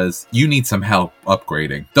 Because you need some help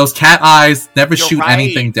upgrading. Those cat eyes never shoot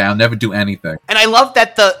anything down, never do anything. And I love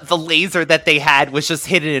that the laser that they had was just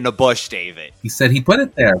hidden in a bush, David. He said he put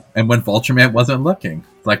it there, and when Vultureman wasn't looking.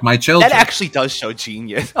 Like my children. That actually does show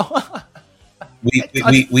genius.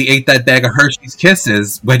 We ate that bag of Hershey's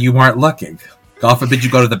Kisses when you weren't looking. God forbid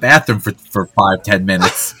you go to the bathroom for 5-10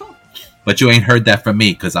 minutes. But you ain't heard that from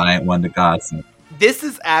me, because I ain't one to gossip. This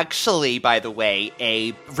is actually, by the way,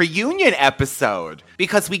 a reunion episode,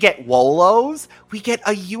 because we get Wolos, we get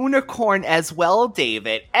a unicorn as well,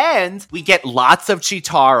 David, and we get lots of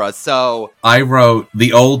Cheetara, so... I wrote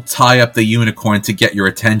the old tie up the unicorn to get your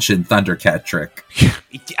attention Thundercat trick.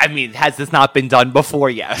 I mean, has this not been done before?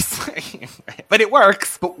 Yes. But it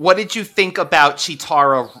works. But what did you think about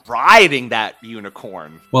Cheetara riding that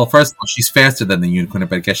unicorn? Well, first of all, she's faster than the unicorn,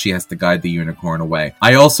 but I guess she has to guide the unicorn away.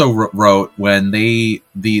 I also wrote when the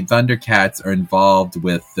Thundercats are involved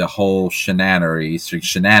with the whole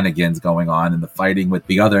shenanigans going on and the fighting with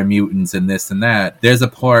the other mutants and this and that, there's a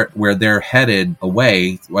part where they're headed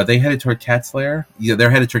away. Are they headed toward Cat's Lair? Yeah, they're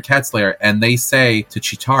headed toward Cat's Lair, and they say to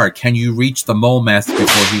Cheetara, can you reach the Mole Master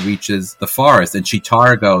before he reaches the forest? And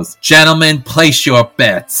Cheetara goes, gentlemen, place your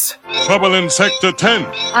bets. Trouble in Sector 10.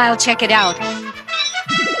 I'll check it out.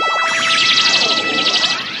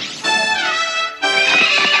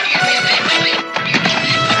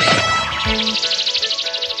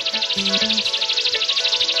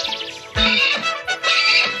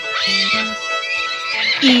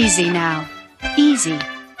 Easy now. Easy.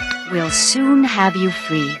 We'll soon have you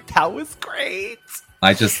free. That was great.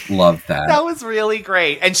 I just love that. That was really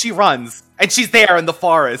great. And she runs. And she's there in the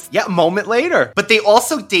forest. Yeah, a moment later. But they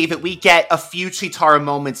also, David, we get a few Cheetara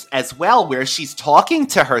moments as well where she's talking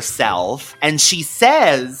to herself and she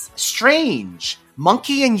says, strange,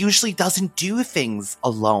 Monkey-In usually doesn't do things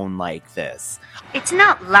alone like this. It's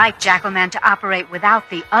not like Jackalman to operate without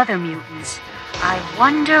the other mutants. I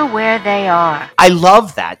wonder where they are. I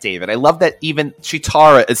love that, David. I love that even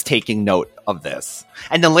Cheetara is taking note of this.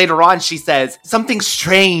 And then later on, she says, something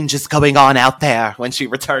strange is going on out there when she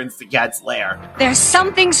returns to Cat's Lair. There's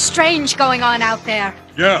something strange going on out there.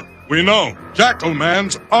 Yeah, we know.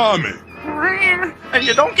 Jackalman's army. And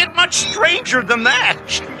you don't get much stranger than that.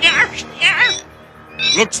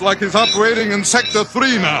 Looks like he's operating in Sector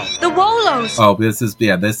 3 now. The Wolos! Oh, this is the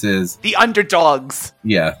underdogs.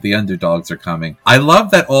 Yeah, the underdogs are coming. I love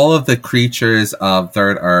that all of the creatures of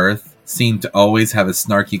Third Earth seem to always have a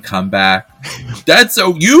snarky comeback. That's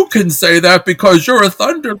so you can say that because you're a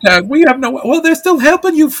Thundercat. We have no... Well, they're still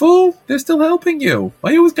helping you, fool. They're still helping you.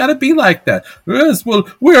 Why you always gotta be like that? Yes, well,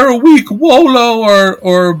 we're a weak Wolo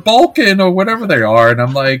or Balkan or whatever they are. And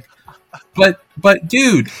I'm like, but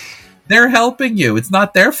dude... They're helping you. It's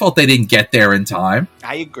not their fault they didn't get there in time.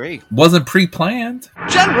 I agree. Wasn't pre-planned.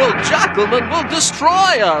 General Jackalman will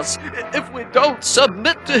destroy us if we don't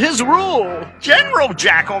submit to his rule. General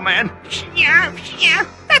Jackalman? Yeah.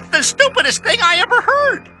 That's the stupidest thing I ever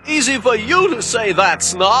heard. Easy for you to say that,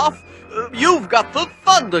 Snarf. You've got the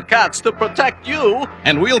Thundercats to protect you.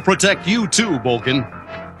 And we'll protect you too, Vulcan.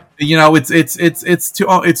 You know, it's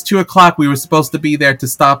 2:00. We were supposed to be there to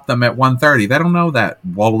stop them at 1:30. They don't know that,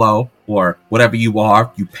 Wolo, or whatever you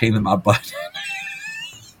are. You pain in my butt.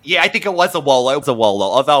 Yeah, I think it was a Wolo. It was a Wolo,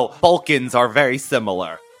 although Vulcans are very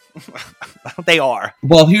similar. They are.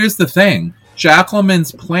 Well, here's the thing.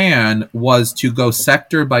 Jackalman's plan was to go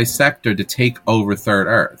sector by sector to take over Third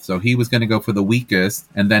Earth. So he was going to go for the weakest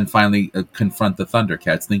and then finally confront the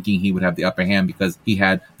Thundercats, thinking he would have the upper hand because he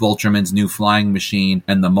had Vultureman's new flying machine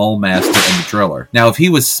and the Mole Master and the Driller. Now, if he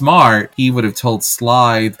was smart, he would have told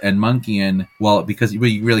Slithe and Monkeyan, well, because you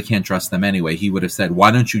really can't trust them anyway, he would have said,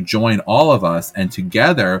 why don't you join all of us and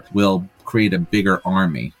together we'll create a bigger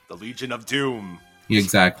army. The Legion of Doom.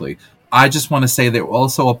 Exactly. I just want to say there was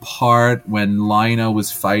also a part when Lino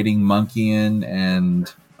was fighting Monkeyan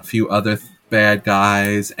and a few other bad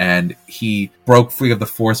guys, and he broke free of the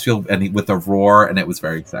force field with a roar, and it was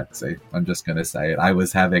very sexy. I'm just going to say it. I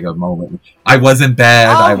was having a moment. I wasn't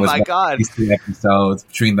bad. Oh I was my God. These 3 episodes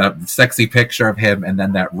between the sexy picture of him and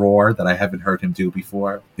then that roar that I haven't heard him do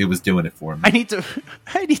before. It was doing it for me. I need to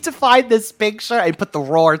find this picture and put the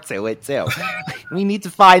roar to it too. We need to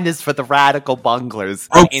find this for the radical bunglers.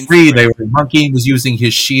 Broke free. Monkey was using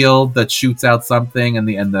his shield that shoots out something, and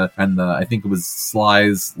the I think it was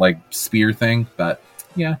Sly's like spear thing. But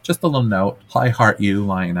yeah, just a little note. I heart you,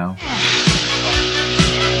 Lino.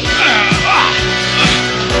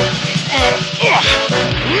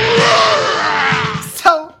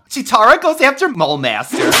 So Chitara goes after Mole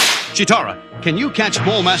Master. Chitara, can you catch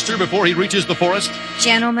Mole Master before he reaches the forest?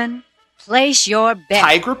 Gentlemen, place your bet.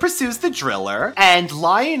 Tigra pursues the Driller, and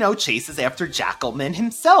Lion-O chases after Jackalman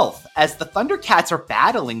himself. As the Thundercats are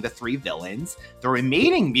battling the 3 villains, the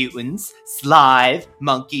remaining mutants, Slithe,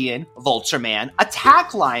 Monkeyan, Vultureman,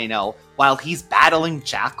 attack Lion-O while he's battling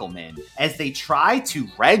Jackalman. As they try to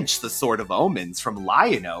wrench the Sword of Omens from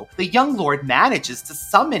Lion-O, the young lord manages to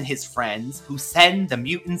summon his friends, who send the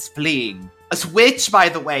mutants fleeing. Which, by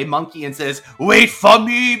the way, Monkeyan says, "Wait for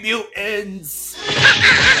me, mutants!"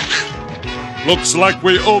 Looks like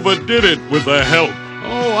we overdid it with the help.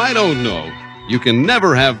 Oh, I don't know. You can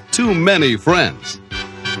never have too many friends.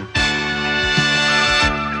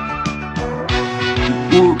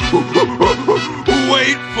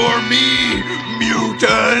 Wait for me,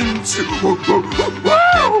 mutants!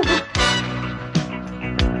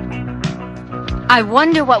 I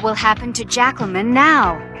wonder what will happen to Jackalman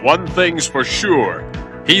now. One thing's for sure.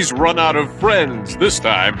 He's run out of friends this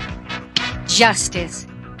time. Justice.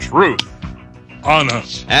 Truth. Honor.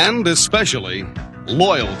 And especially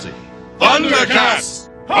loyalty. Thundercats!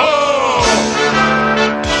 Ho!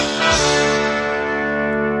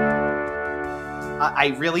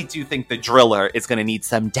 I really do think the Driller is going to need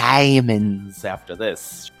some diamonds after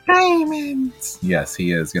this. Diamonds! Yes,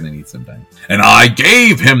 he is going to need some diamonds. And I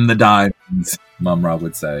gave him the diamonds, Mumra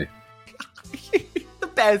would say.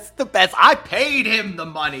 The best. I paid him the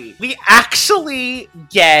money. We actually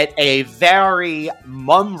get a very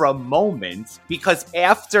Mumra moment, because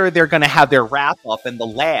after they're going to have their wrap-up and the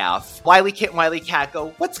laugh, Wily Kit and Wily Cat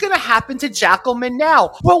go, what's going to happen to Jackalman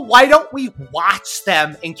now? Well, why don't we watch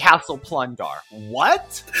them in Castle Plundar?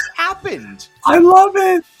 What happened? I love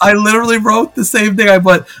it. I literally wrote the same thing. I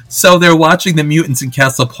went, so they're watching the mutants in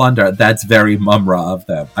Castle Plundar. That's very Mumra of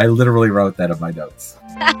them. I literally wrote that in my notes.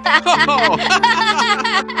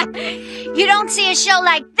 You don't see a show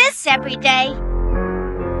like this every day.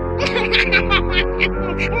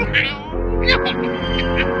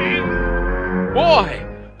 Boy,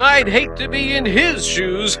 I'd hate to be in his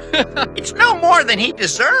shoes. It's no more than he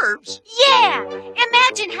deserves. Yeah,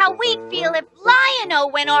 imagine how we'd feel if Lion-O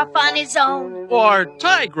went off on his own. Or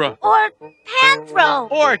Tigra. Or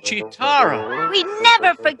Panthro. Or Chitara. We'd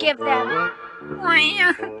never forgive them.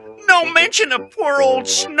 No mention of poor old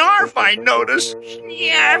Snarf, I notice.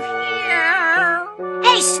 Hey,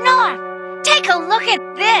 Snarf, take a look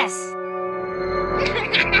at this.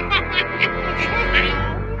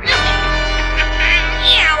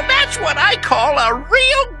 Yeah, that's what I call a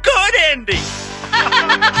real good ending.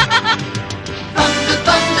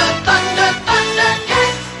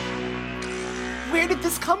 Where did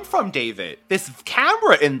this come from, David? This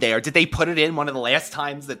camera in there, did they put it in one of the last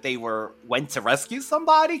times that they went to rescue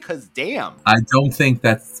somebody? Because damn. I don't think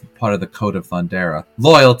that's part of the code of Thundera.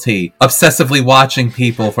 Loyalty. Obsessively watching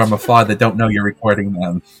people from afar that don't know you're recording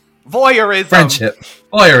them. Voyeurism. Friendship.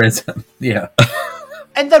 Voyeurism. Yeah.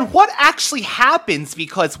 And then what actually happens,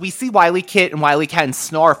 because we see Wily Kit and Wily Cat and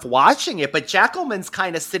Snarf watching it, but Jackalman's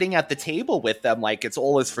kind of sitting at the table with them like it's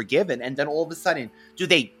all is forgiven, and then all of a sudden, do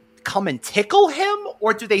they come and tickle him,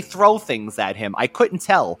 or do they throw things at him? I couldn't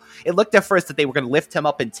tell. It looked at first that they were going to lift him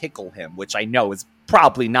up and tickle him, which I know is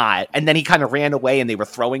probably not, and then he kind of ran away and they were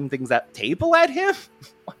throwing things at the table at him?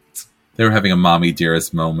 What? They were having a mommy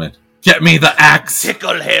dearest moment. Get me the axe!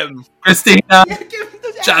 Tickle him! Christina! Yeah, give me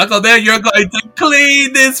the axe! Jackalman, you're going to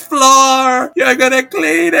clean this floor! You're gonna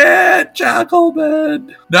clean it,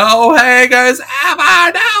 Jackalman! No hangers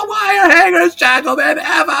ever! No wire hangers, Jackalman,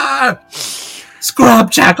 ever! Scrub,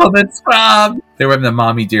 Jackalman, scrub! They were having the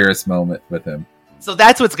mommy dearest moment with him. So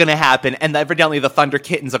that's what's going to happen, and evidently the Thunder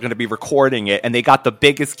Kittens are going to be recording it, and they got the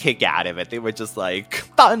biggest kick out of it. They were just like,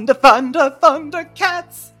 Thunder, Thunder, Thunder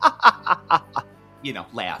Cats! You know,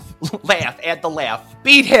 laugh. Laugh, add the laugh.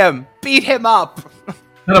 Beat him up!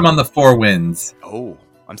 Put him on the four winds. Oh,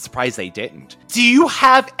 I'm surprised they didn't. Do you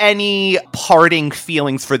have any parting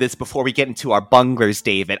feelings for this before we get into our bunglers,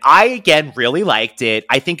 David? I, again, really liked it.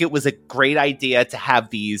 I think it was a great idea to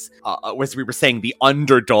have these, as we were saying, the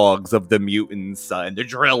underdogs of the mutants, and the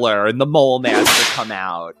Driller and the Mole Master come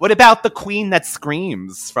out. What about the queen that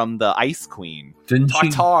screams from the Ice Queen? Didn't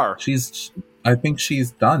Tartar. I think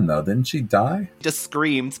she's done, though. Didn't she die? Just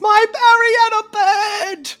screams, my Marietta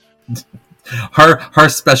bed! Her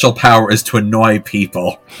special power is to annoy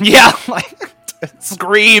people. Yeah, like,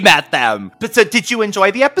 scream at them. But so, did you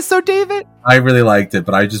enjoy the episode, David? I really liked it,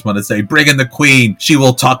 but I just want to say, bring in the queen. She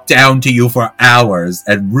will talk down to you for hours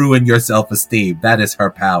and ruin your self-esteem. That is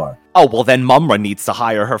her power. Oh, well then Mumra needs to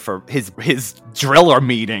hire her for his Driller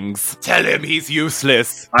meetings. Tell him he's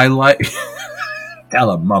useless. I like...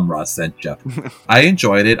 Tell him Mumra sent you. I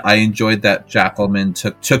enjoyed it. I enjoyed that Jackalman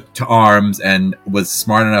took to arms and was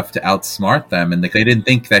smart enough to outsmart them, and they didn't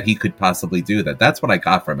think that he could possibly do that. That's what I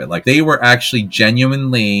got from it. Like, they were actually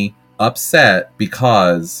genuinely upset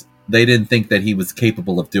because they didn't think that he was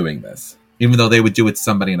capable of doing this, even though they would do it to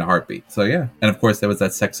somebody in a heartbeat. So yeah. And of course there was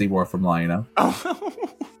that sexy war from Lion-O.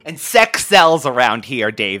 Oh. And sex sells around here,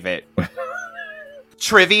 David.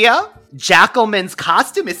 Trivia: Jackalman's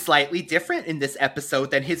costume is slightly different in this episode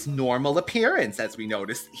than his normal appearance, as we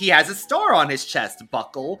noticed. He has a star on his chest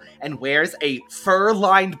buckle and wears a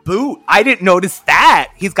fur-lined boot. I didn't notice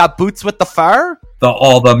that. He's got boots with the fur?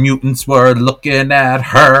 All the mutants were looking at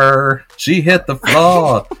her. She hit the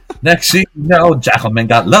floor. Next thing you know, Jackalman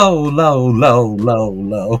got low. We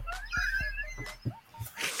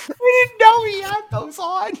didn't know he had those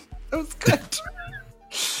on. That was good.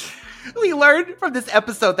 We learned from this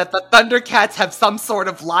episode that the Thundercats have some sort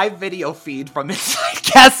of live video feed from inside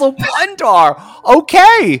Castle Plundar.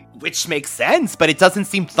 Okay. Which makes sense, but it doesn't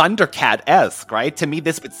seem Thundercat-esque, right? To me,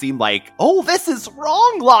 this would seem like, oh, this is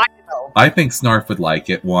wrong, Lion-O. I think Snarf would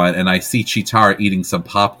like it, one, and I see Cheetara eating some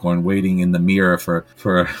popcorn, waiting in the mirror for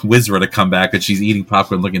Wizra to come back, and she's eating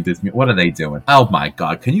popcorn looking at this mirror. What are they doing? Oh my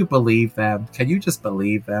god, can you believe them? Can you just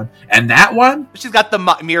believe them? And that one? She's got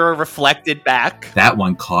the mirror reflected back. That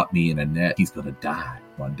one caught me in a net. He's gonna die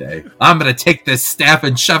one day. I'm gonna take this staff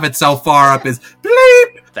and shove it so far up his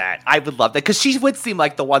bleep! That I would love that, because she would seem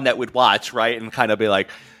like the one that would watch, right? And kind of be like,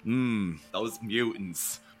 those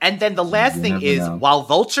mutants. And then the last thing is, while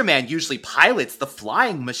Vulture Man usually pilots the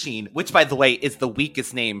flying machine, which, by the way, is the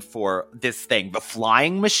weakest name for this thing, the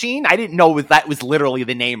flying machine. I didn't know that was literally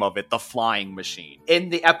the name of it, the flying machine. In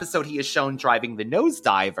the episode, he is shown driving the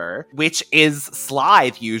Nosediver, which is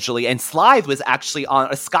Slithe usually, and Slithe was actually on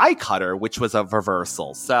a Sky Cutter, which was a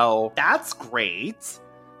reversal. So that's great.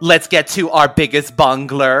 Let's get to our biggest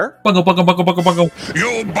bungler. Bungle.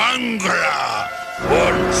 You bungler!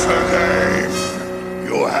 Once again,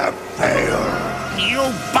 you have failed. You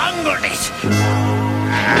bungled it!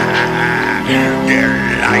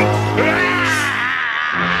 Delight!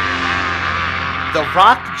 The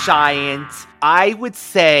Rock Giant, I would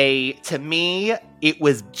say, to me, it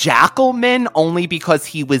was Jackalman only because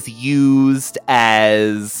he was used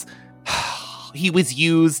as... he was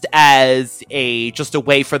used as just a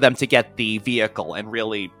way for them to get the vehicle, and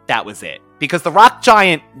really that was it. Because the Rock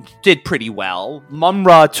Giant did pretty well.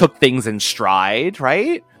 Mumm-Ra took things in stride,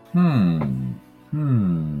 right? I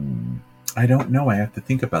don't know. I have to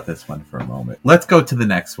think about this one for a moment. Let's go to the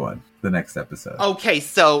next one. The next episode. Okay,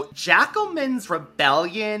 so Jackalman's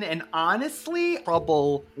Rebellion, and honestly,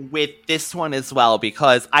 trouble with this one as well,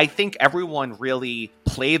 because I think everyone really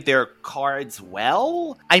played their cards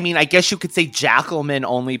well. I mean, I guess you could say Jackalman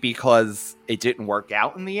only because it didn't work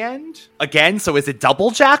out in the end. Again, so is it double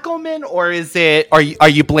Jackalman, or is it, are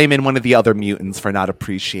you blaming one of the other mutants for not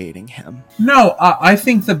appreciating him? No, I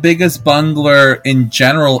think the biggest bungler in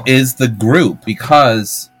general is the group,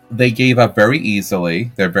 because they gave up very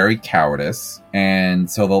easily. They're very cowardice.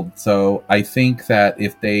 And so I think that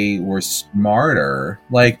if they were smarter,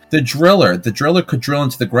 like the driller could drill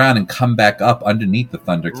into the ground and come back up underneath the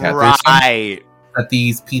Thundercat. Right. That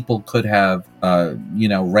these people could have,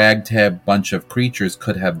 ragtag bunch of creatures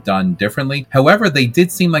could have done differently. However, they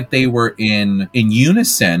did seem like they were in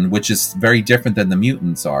unison, which is very different than the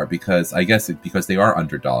mutants are, because I guess because they are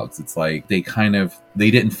underdogs. It's like they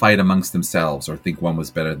didn't fight amongst themselves or think one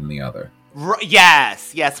was better than the other.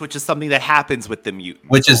 Yes, which is something that happens with the mutants.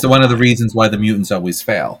 Which is one of the reasons why the mutants always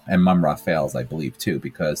fail. And Mumm-Ra fails, I believe, too,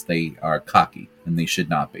 because they are cocky, and they should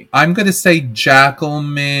not be. I'm going to say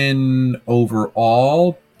Jackalman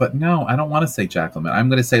overall, but no, I don't want to say Jackalman. I'm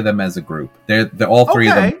going to say them as a group. They're all three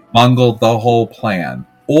of them bungled the whole plan.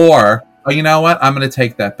 Or... oh, you know what? I'm going to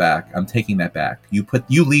take that back. I'm taking that back.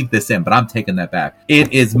 You leave this in, but I'm taking that back.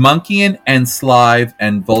 It is Monkian and Slive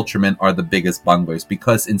and Vultureman are the biggest bunglers,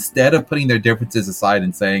 because instead of putting their differences aside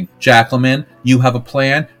and saying, Jackalman, you have a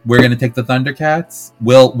plan. We're going to take the Thundercats.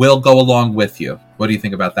 We'll go along with you. What do you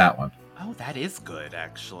think about that one? Oh, that is good,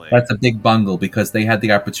 actually. That's a big bungle, because they had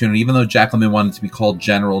the opportunity, even though Jackalman wanted to be called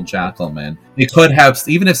General Jackalman, they could have,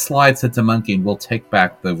 even if Slive said to Monkian, we'll take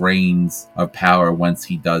back the reins of power once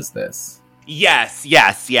he does this. Yes.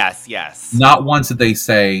 Not once did they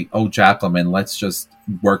say, oh, Jackalman, let's just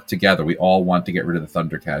work together. We all want to get rid of the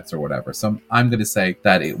Thundercats or whatever. So I'm going to say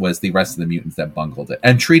that it was the rest of the mutants that bungled it.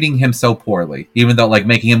 And treating him so poorly, even though, like,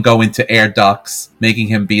 making him go into air ducts, making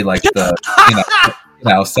him be like the,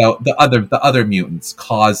 so the other mutants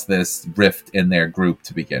caused this rift in their group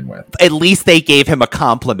to begin with. At least they gave him a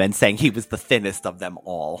compliment saying he was the thinnest of them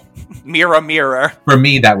all. Mirror, mirror. For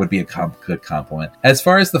me, that would be a good compliment. As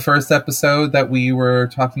far as the first episode that we were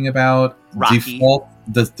talking about,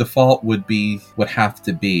 the default would have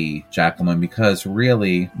to be Jackalman, because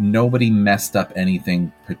really nobody messed up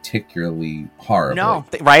anything particularly horribly. No,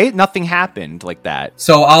 right? Nothing happened like that.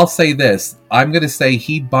 So I'll say this. I'm going to say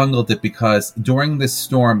he bungled it because during this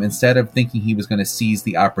storm, instead of thinking he was going to seize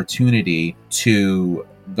the opportunity to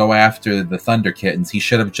go after the Thunder Kittens, he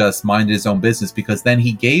should have just minded his own business, because then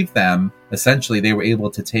he gave them, essentially, they were able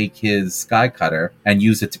to take his Sky Cutter and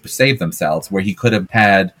use it to save themselves, where he could have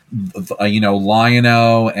had,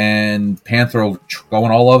 Lion-O and Panthro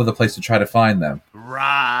going all over the place to try to find them.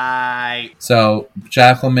 Right. So,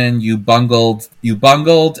 Jackalman, you bungled,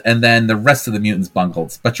 and then the rest of the mutants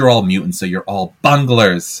bungled. But you're all mutants, so you're all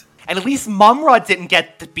bunglers. And at least Mumm-Ra didn't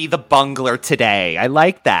get to be the bungler today. I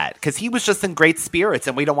like that, because he was just in great spirits,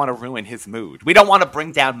 and we don't want to ruin his mood. We don't want to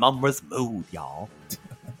bring down Mumm-Ra's mood, y'all.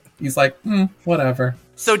 He's like, whatever.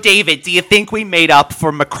 So, David, do you think we made up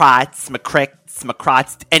for Macrotz,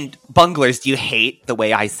 and bunglers? Do you hate the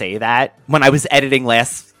way I say that? When I was editing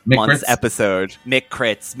last month's episode,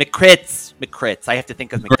 McCritz. I have to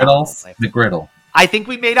think of McDonald's. McGriddle. I think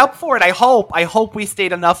we made up for it. I hope we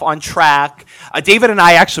stayed enough on track. David and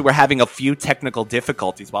I actually were having a few technical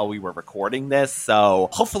difficulties while we were recording this, so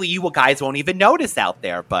hopefully you guys won't even notice out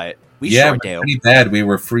there, but we sure do. Pretty bad. We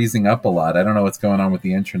were freezing up a lot. I don't know what's going on with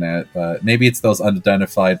the internet, but maybe it's those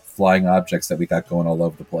unidentified flying objects that we got going all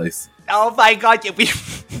over the place. Oh my god,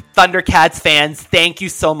 Thundercats fans, thank you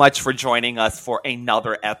so much for joining us for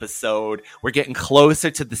another episode. We're getting closer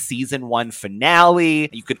to the season 1 finale.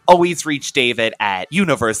 You can always reach David at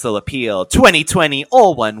Universal Appeal 2020,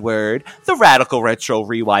 all one word, the Radical Retro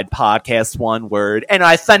Rewind Podcast, one word, and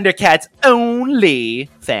our Thundercats only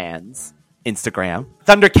fans Instagram.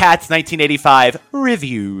 Thundercats 1985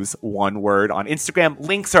 reviews, one word on Instagram.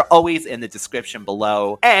 Links are always in the description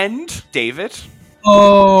below. And David.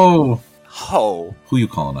 Oh. Ho. Who you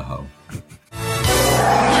calling a hoe?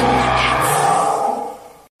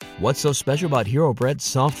 What's so special about Hero Bread's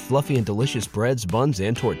soft, fluffy, and delicious breads, buns,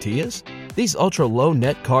 and tortillas? These ultra-low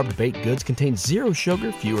net-carb baked goods contain zero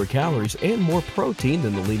sugar, fewer calories, and more protein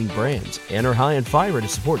than the leading brands, and are high in fiber to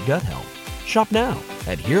support gut health. Shop now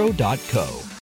at Hero.co.